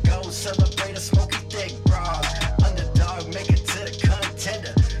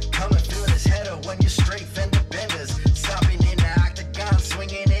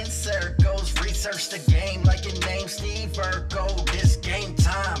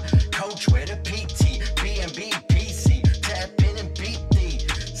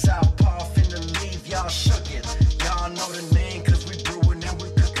 shut